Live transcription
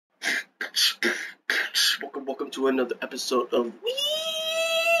Welcome to another episode of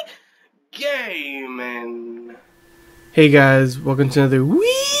Wii Gaming. Hey guys, welcome to another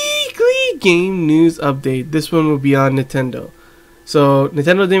weekly game news update. This one will be on Nintendo. So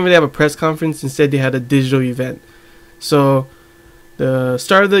Nintendo didn't really have a press conference, instead they had a digital event. So the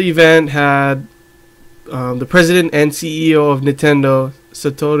start of the event had the president and CEO of Nintendo,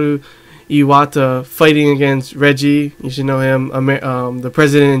 Satoru Iwata, fighting against Reggie. You should know him, the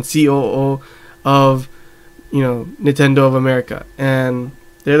president and COO of Nintendo of America, and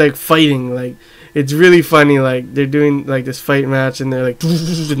they're like fighting. Like, it's really funny. Like, they're doing like this fight match, and they're like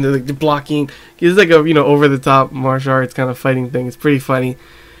and they're like blocking. It's like a over the top martial arts kind of fighting thing. It's pretty funny.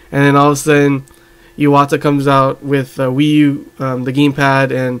 And then all of a sudden, Iwata comes out with Wii U, the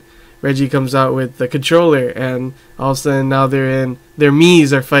gamepad, and Reggie comes out with the controller, and all of a sudden now their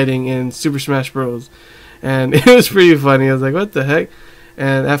Miis are fighting in Super Smash Bros. And it was pretty funny. I was like, what the heck?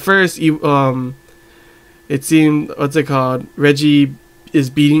 And at first, it seemed, Reggie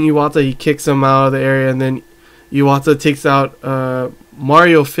is beating Iwata. He kicks him out of the area, and then Iwata takes out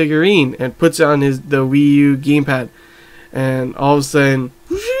Mario figurine and puts it on the Wii U gamepad. And all of a sudden,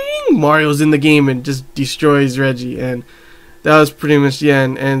 Mario's in the game and just destroys Reggie. And that was pretty much the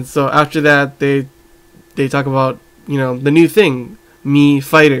end. And so after that, they talk about the new thing, Mii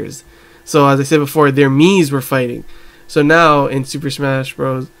Fighters. So as I said before, their Miis were fighting. So now in Super Smash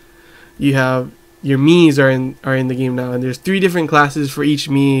Bros, you have your Miis are in the game now, and there's 3 different classes for each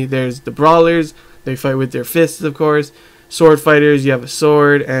Mii. There's the brawlers, they fight with their fists, of course. Sword fighters, you have a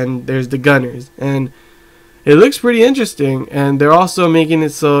sword, and there's the gunners. And it looks pretty interesting. And they're also making it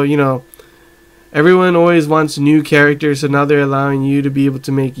so everyone always wants new characters, so now they're allowing you to be able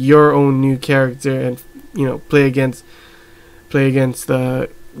to make your own new character and play against the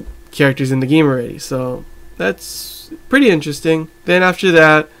characters in the game already. So that's pretty interesting. Then after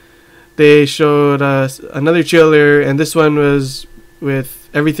that, they showed us another trailer, and this one was with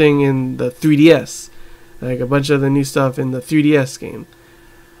everything in the 3DS, like a bunch of the new stuff in the 3DS game.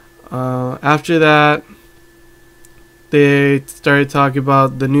 After that, they started talking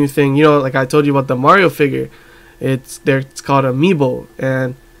about the new thing. Like I told you about the Mario figure. It's called Amiibo,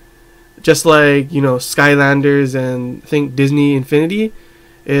 and just like Skylanders and I think Disney Infinity,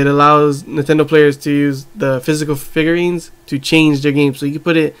 it allows Nintendo players to use the physical figurines to change their game. So you can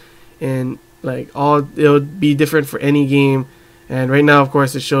put it in it'll be different for any game. And right now, of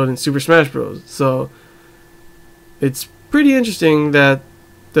course, it's showed in Super Smash Bros. So it's pretty interesting that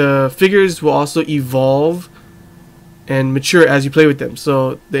the figures will also evolve and mature as you play with them.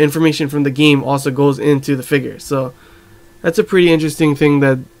 So the information from the game also goes into the figure. So that's a pretty interesting thing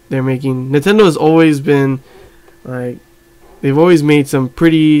that they're making. Nintendo has always been they've always made some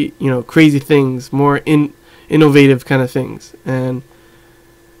pretty crazy things, more innovative kind of things, and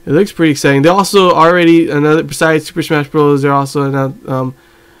it looks pretty exciting. They also already, besides Super Smash Bros, they're also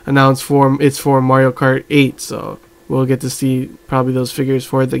announced for Mario Kart 8, so we'll get to see probably those figures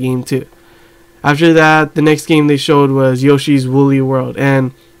for the game too. After that, the next game they showed was Yoshi's Woolly World,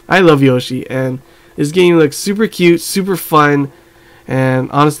 and I love Yoshi, and this game looks super cute, super fun,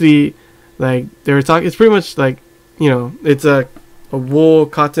 and honestly, they were talking, it's pretty much it's a wool,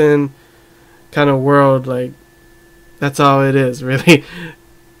 cotton kind of world, that's how it is, really.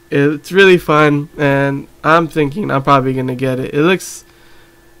 It's really fun, and I'm thinking I'm probably gonna get it. It looks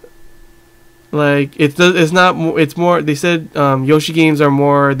like it's more. They said Yoshi games are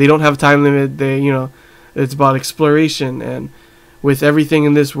more. They don't have a time limit. It's about exploration, and with everything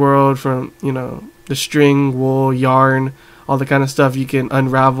in this world, from the string, wool, yarn, all the kind of stuff you can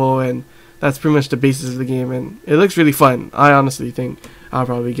unravel, and that's pretty much the basis of the game. And it looks really fun. I honestly think I'll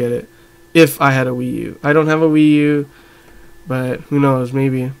probably get it if I had a Wii U. I don't have a Wii U, but who knows,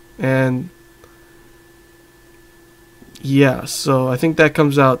 maybe. And yeah, so I think that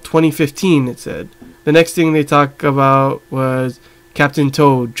comes out 2015, it said. The next thing they talked about was Captain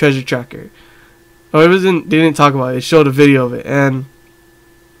Toad Treasure Tracker. Oh, they didn't talk about it. It showed a video of it, and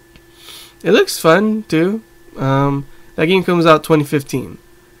it looks fun too. That game comes out 2015.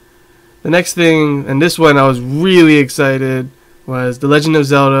 The next thing, and this one I was really excited, was The Legend of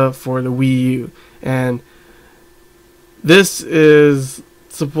Zelda for the Wii U. And this is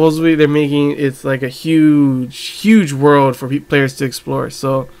supposedly they're making it's like a huge world for players to explore.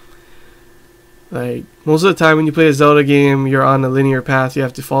 So most of the time when you play a Zelda game, you're on a linear path. You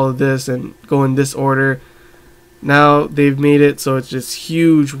have to follow this and go in this order. Now they've made it so it's this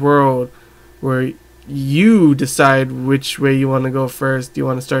huge world where you decide which way you want to go first. Do you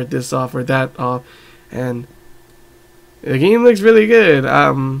want to start this off or that off? And the game looks really good.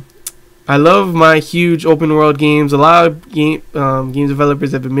 I love my huge open world games. A lot of game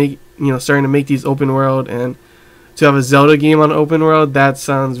developers have been starting to make these open world, and to have a Zelda game on open world, that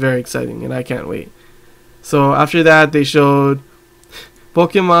sounds very exciting, and I can't wait. So after that, they showed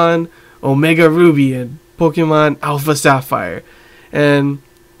Pokemon Omega Ruby and Pokemon Alpha Sapphire, and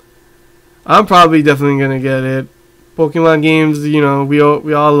I'm probably definitely gonna get it. Pokemon games, we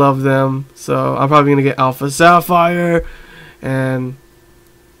all love them, so I'm probably gonna get Alpha Sapphire, and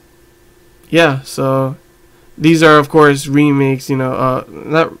yeah. So these are of course remakes, they're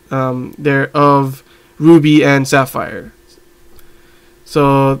of Ruby and Sapphire.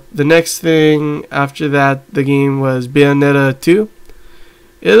 So the next thing after that, the game was Bayonetta 2.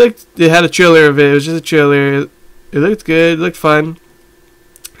 It had a trailer of it. It was just a trailer. It looked good. It looked fun.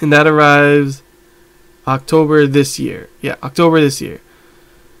 And that arrives October this year. Yeah, October this year.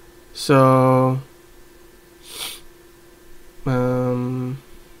 So, oh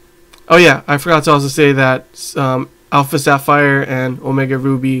yeah, I forgot to also say that Alpha Sapphire and Omega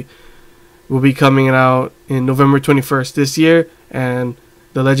Ruby will be coming out in November 21st this year, and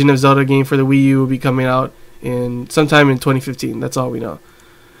the Legend of Zelda game for the Wii U will be coming out in sometime in 2015. That's all we know.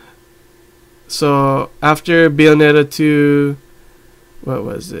 So after Bayonetta 2, what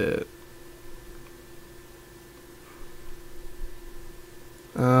was it?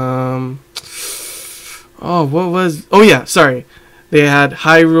 They had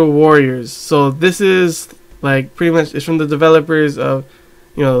Hyrule Warriors. So this is like pretty much, it's from the developers of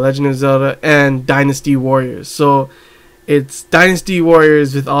Legend of Zelda and Dynasty Warriors. So it's Dynasty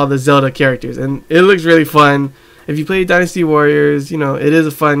Warriors with all the Zelda characters, and it looks really fun. If you play Dynasty Warriors, it is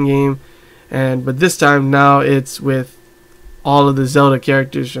a fun game, but this time now it's with all of the Zelda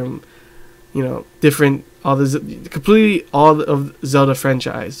characters from completely all of Zelda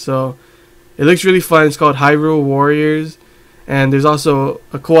franchise. So it looks really fun. It's called Hyrule Warriors, and there's also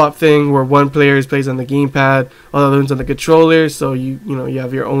a co-op thing where one player plays on the gamepad, while the other one's on the controller. So you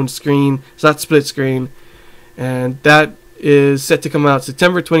have your own screen. It's not split screen, and that is set to come out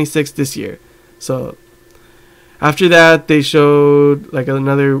September 26th this year. So after that, they showed like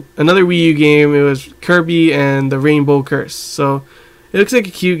another Wii U game. It was Kirby and the Rainbow Curse. So it looks like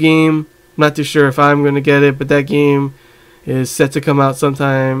a cute game. I'm not too sure if I'm going to get it, but that game is set to come out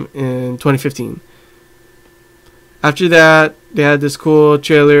sometime in 2015. After that, they had this cool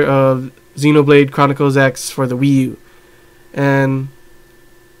trailer of Xenoblade Chronicles X for the Wii U. And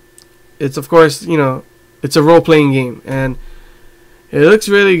it's, of course, it's a role-playing game, and it looks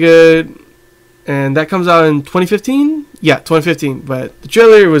really good. And that comes out in 2015? Yeah, 2015. But the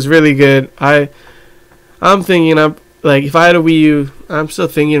trailer was really good. I'm thinking, if I had a Wii U, I'm still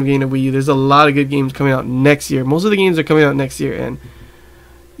thinking of getting a Wii U. There's a lot of good games coming out next year. Most of the games are coming out next year, and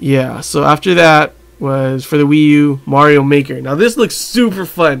yeah. So after that was for the Wii U, Mario Maker. Now this looks super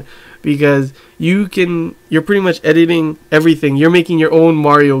fun because you're pretty much editing everything. You're making your own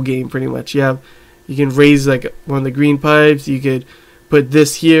Mario game pretty much. You can raise like one of the green pipes. You could put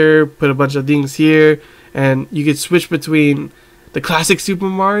this here, put a bunch of things here, and you could switch between the classic Super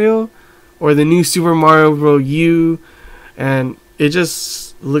Mario or the new Super Mario Bros. U, and it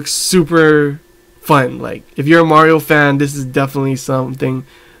just looks super fun. Like, if you're a Mario fan, this is definitely something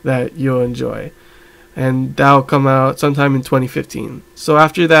that you'll enjoy. And that'll come out sometime in 2015. So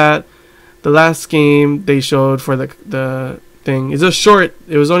after that, the last game they showed for the thing is short.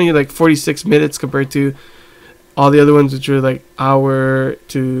 It was only like 46 minutes compared to all the other ones, which were like hour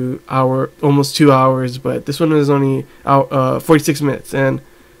to hour, almost 2 hours. But this one was only 46 minutes. And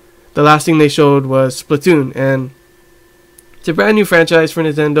the last thing they showed was Splatoon, and it's a brand new franchise for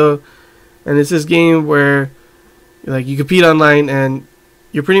Nintendo. And it's this game where you compete online, and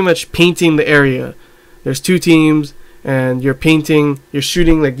you're pretty much painting the area. There's two teams, and you're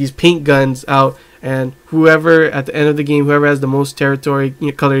shooting like these paint guns out, and whoever at the end of the game, whoever has the most territory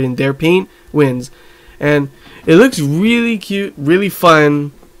colored in their paint wins. And it looks really cute, really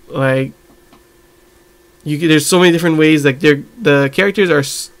fun. There's so many different ways. The characters are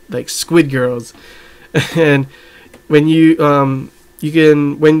like Squid Girls, and when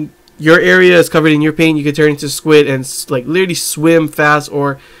when your area is covered in your paint, you can turn into squid and literally swim fast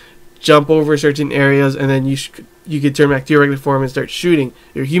or jump over certain areas, and then you can turn back to your regular form and start shooting.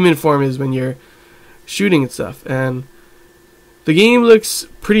 Your human form is when you're shooting and stuff. And the game looks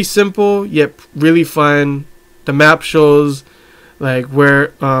pretty simple yet really fun. The map shows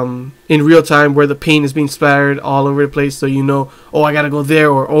where in real time where the paint is being splattered all over the place, so oh, I gotta go there,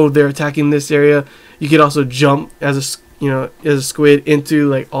 or oh, they're attacking this area. You could also jump as a squid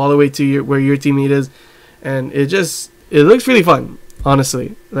into all the way to where your teammate is, and it looks really fun,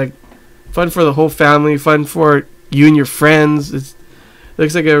 honestly. Fun for the whole family, fun for you and your friends. It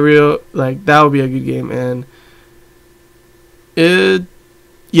looks like a real, like, that would be a good game. And it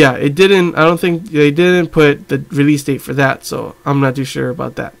didn't, I don't think they didn't put the release date for that, so I'm not too sure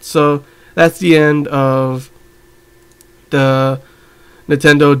about that. So that's the end of the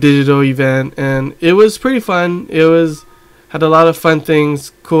Nintendo digital event, and it was pretty fun. It had a lot of fun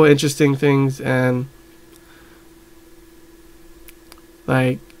things, cool, interesting things, and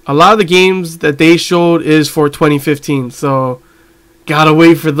like a lot of the games that they showed is for 2015, so gotta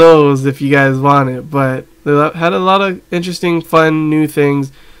wait for those if you guys want it. But they had a lot of interesting, fun, new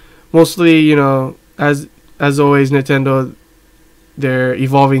things. Mostly, you know, as always, Nintendo, they're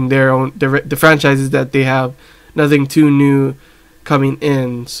evolving the franchises that they have. Nothing too new coming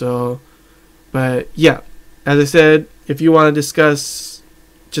in. So, but yeah, as I said, if you want to discuss,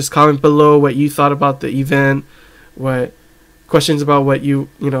 just comment below what you thought about the event, what questions about what you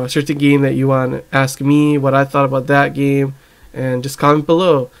know, a certain game that you want to ask me, what I thought about that game, and just comment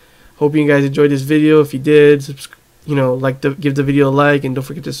below. Hope you guys enjoyed this video. If you did, give the video a like, and don't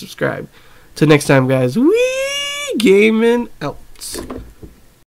forget to subscribe. Till next time, guys. Wee gaming out.